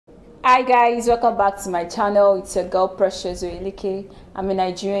Hi guys, welcome back to my channel. It's your girl Precious Oyeleke. I'm a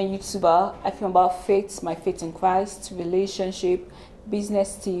Nigerian YouTuber. I film about faith, my faith in Christ, relationship,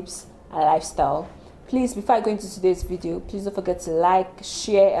 business tips, and lifestyle. Please, before I go into today's video, please don't forget to like,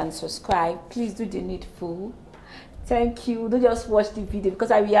 share, and subscribe. Please do the needful. Thank you. Don't just watch the video, because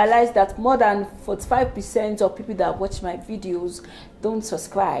I realized that more than 45% of people that watch my videos don't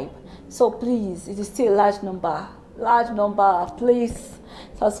subscribe. So please, it is still a large number. Please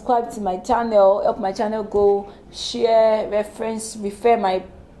subscribe to my channel, help my channel go, share, refer my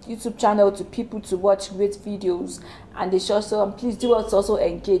YouTube channel to people to watch great videos, and they should also, and please do also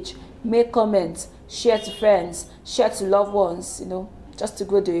engage, make comments, share to friends, share to loved ones, just to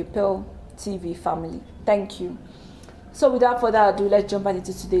grow the Oyepearl TV family. Thank you. So without further ado, let's jump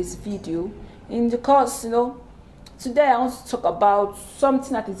into today's video. In the course, today I want to talk about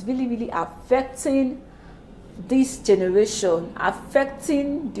something that is really affecting this generation,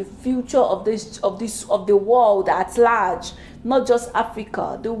 affecting the future of the world at large, not just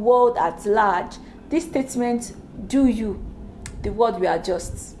Africa, the world at large. This statement, do you, the world will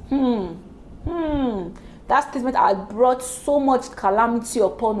adjust. That statement had brought so much calamity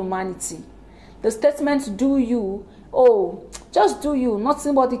upon humanity. The statement, do you, oh, just do you, not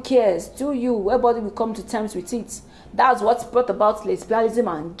somebody cares, do you, everybody will come to terms with it. That's what brought about lesbianism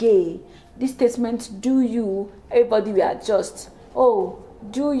and gay. This statement, do you, everybody will adjust. Oh,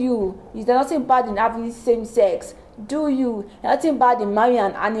 do you, is there nothing bad in having same sex? Do you, there's nothing bad in marrying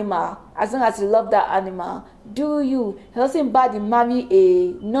an animal as long as you love that animal? Do you, there's nothing bad in marrying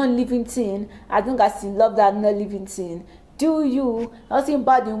a non-living thing as long as you love that non-living thing? Do you, nothing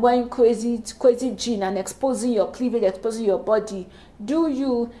bad in wearing crazy jeans and exposing your cleavage, exposing your body? Do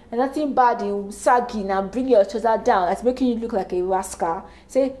you, and nothing bad in sagging and bringing your trousers down, that's making you look like a rascal?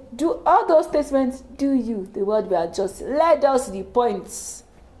 Say, do all those statements, do you, the world will adjust. Let us the points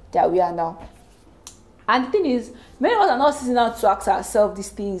that we are now. And the thing is, many of us are not sitting down to ask ourselves these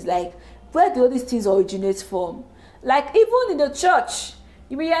things, like, where do all these things originate from? Like, even in the church,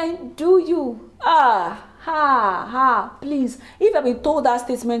 you be hearing, do you, please, if I've been told that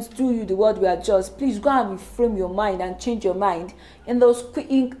statement, do you, the world will adjust, please go and reframe your mind and change your mind. In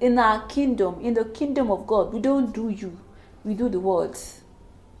our kingdom, in the kingdom of God, we don't do you, we do the word.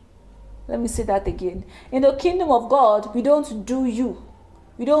 Let me say that again. In the kingdom of God, we don't do you,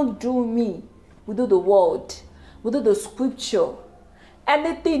 we don't do me, we do the word, we do the scripture.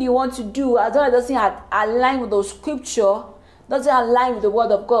 Anything you want to do, as long as it doesn't align with the scripture, doesn't align with the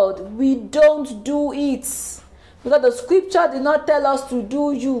word of God, we don't do it. Because the scripture did not tell us to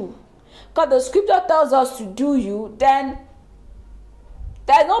do you. Because the scripture tells us to do you, then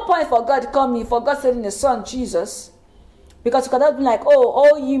there's no point for God coming, for God sending His Son Jesus. Because you cannot be like, oh,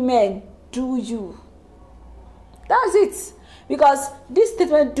 all ye men, do you. That's it. Because this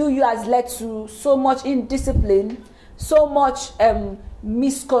statement, do you, has led to so much indiscipline, so much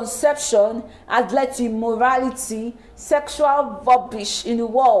misconception, has led to immorality, sexual rubbish in the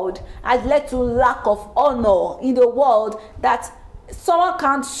world, has led to lack of honor in the world, that someone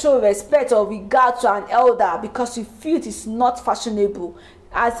can't show respect or regard to an elder because you feel it is not fashionable.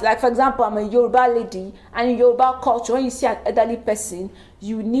 As, like, for example, I'm a Yoruba lady, and in Yoruba culture, when you see an elderly person,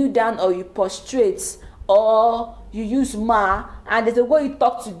 you kneel down or you prostrate or you use ma, and there's a way you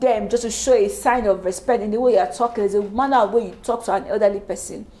talk to them just to show a sign of respect. In the way you are talking, there's a manner of way you talk to an elderly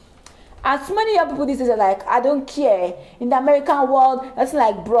person. And so many young people these days are like, I don't care. In the American world, that's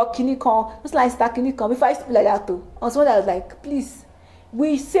like bro kinikon, that's like star kinikon. Before I used to be like that too. And someone that was like, please,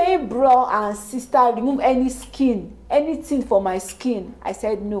 we say bro and sister, remove any skin, anything for my skin. I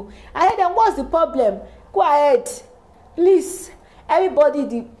said no. I said, then what's the problem? Go ahead, please.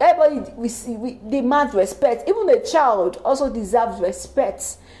 Everybody we demand respect. Even the child also deserves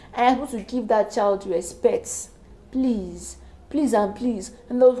respect. And I'm supposed to give that child respect. Please, please and please.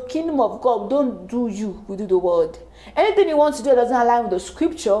 In the kingdom of God, don't do you, we do the word. Anything you want to do that doesn't align with the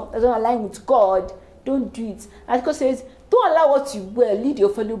scripture, doesn't align with God, don't do it. And God says, don't allow what you wear lead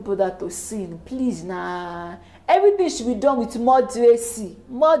your fellow brother to sin. Please, nah. Everything should be done with moderacy.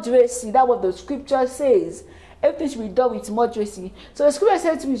 Moderacy, that's what the scripture says. Everything should be done with moderacy. So the scripture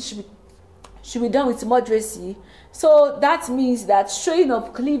says to me should be done with moderacy. So that means that showing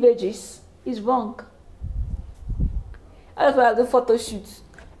of cleavages is wrong. I don't do photo shoots,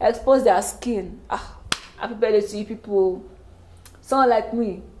 expose their skin. Happy birthday to you people. Someone like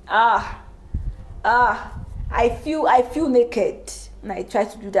me. I feel naked when I try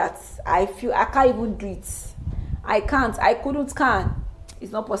to do that. I can't even do it. I couldn't.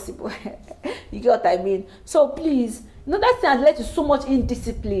 It's not possible. You get what I mean? So please, that thing has led to so much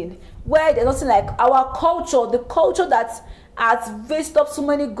indiscipline, where there's nothing like our culture, the culture that has raised up so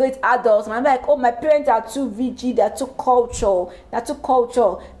many great adults, and I'm like, oh, my parents are too rigid, they're too cultural, they're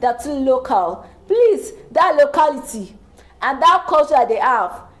too local. Please, that locality and that culture that they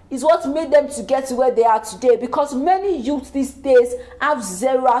have is what made them to get to where they are today, because many youths these days have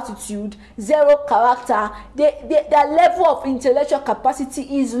zero attitude, zero character. Their level of intellectual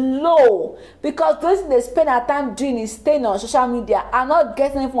capacity is low, because those they spend their time doing is staying on social media and not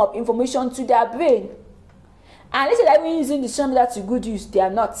getting any form of information to their brain. And they say that even using the social media to good use, they are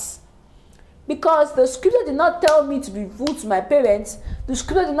not. Because the scripture did not tell me to be rude to my parents. The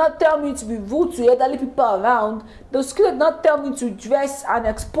scripture did not tell me to be rude to elderly people around. The scripture did not tell me to dress and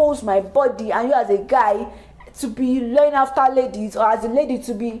expose my body, and you as a guy to be laying after ladies, or as a lady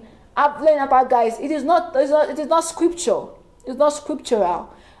to be laying after guys. It is not scripture. It's not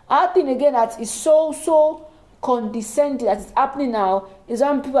scriptural. Our thing again that is so condescending that is happening now is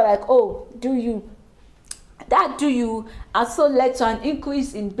when people are like, oh, do you? That do you also led to an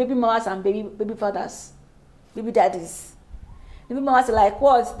increase in baby mamas and baby fathers, baby daddies. Baby mamas are like,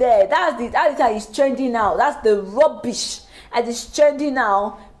 what's there? That is trending now. That's the rubbish that is trending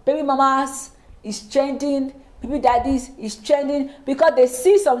now. Baby mamas is trending, baby daddies is trending, because they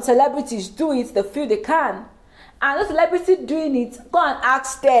see some celebrities do it, they feel they can. And those celebrities doing it, go and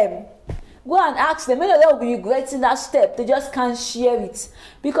ask them. Go and ask them. Many of them will be regretting that step. They just can't share it,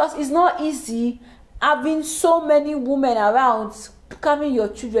 because it's not easy having so many women around becoming your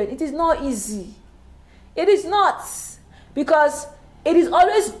children. It is not easy. It is not, because it is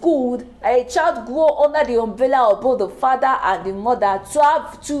always good that a child grow under the umbrella of both the father and the mother,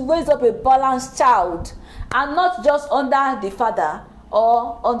 to raise up a balanced child, and not just under the father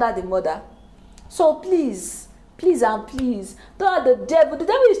or under the mother. So please and please, don't let the devil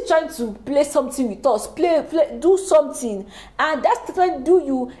is trying to play something with us, do something, and that statement do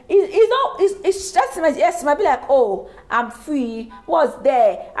you, it's just, yes, it might be like, oh, I'm free, what's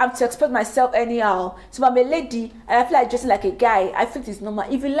there, I'm to express myself anyhow. So I'm a lady and I feel like dressing like a guy, I think it's normal.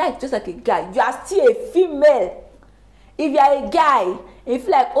 If you like just like a guy, you are still a female. If you are a guy and you feel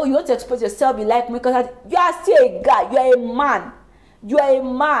like, oh, you want to express yourself, you like me, because you are still a guy, you are a man. You are a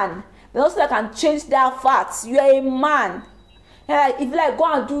man. Then also I can change that fact. You are a man. If you like go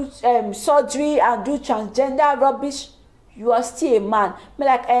and do surgery and do transgender rubbish, you are still a man. But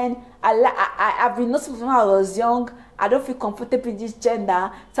like, and I've been noticing from when I was young, I don't feel comfortable in this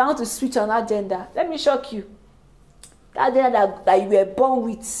gender, so I want to switch on that gender. Let me shock you. That gender that you were born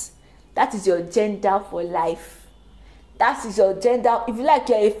with, that is your gender for life. That is your gender. If you like,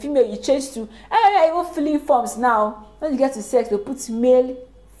 you're a female, you change to. Even filling forms now. When you get to sex, they put male,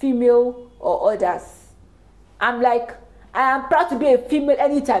 female, or others. I'm like, I am proud to be a female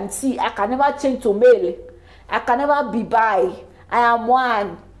anytime. See, I can never change to male. I can never be bi. I am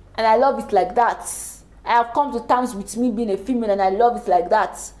one, and I love it like that. I have come to terms with me being a female, and I love it like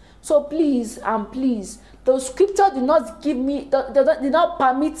that. So please and please, the scripture did not give me, did not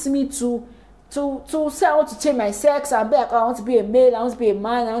permit me to say I want to change my sex and be like, oh, I want to be a male, I want to be a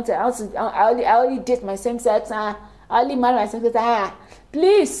man, I only date my same sex, I only marry my same sex.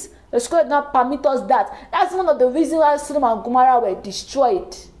 Please, the scripture did not permit us that. That's one of the reasons why Sodom and Gomorrah were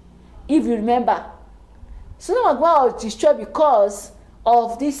destroyed. If you remember, Sodom and Gomorrah was destroyed because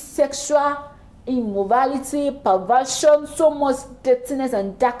of this sexual immorality, perversion, so much dirtiness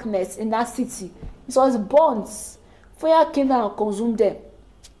and darkness in that city. It was burnt. Fire came down and consumed them.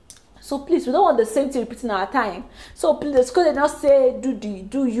 So please, we don't want the same thing repeating our time. So please, the scripture did not say do you.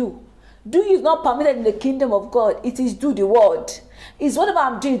 Do you is not permitted in the kingdom of God. It is do the word. Is whatever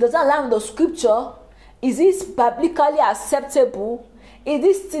I'm doing, does that align with the scripture? Is this biblically acceptable?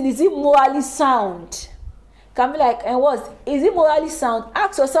 Is it morally sound? Can be like, and what is it morally sound?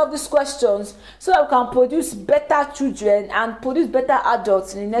 Ask yourself these questions so that we can produce better children and produce better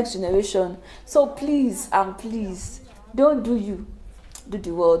adults in the next generation. So please and please, don't do you, do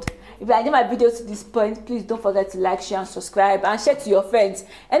the world. If you enjoyed my videos to this point, please don't forget to like, share, and subscribe, and share to your friends.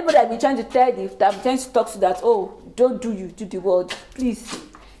 Anybody that I've been trying to tell you, that I'm trying to talk to, that, oh, don't do you, do the world. Please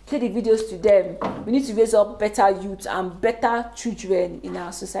share the videos to them. We need to raise up better youth and better children in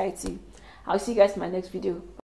our society. I'll see you guys in my next video.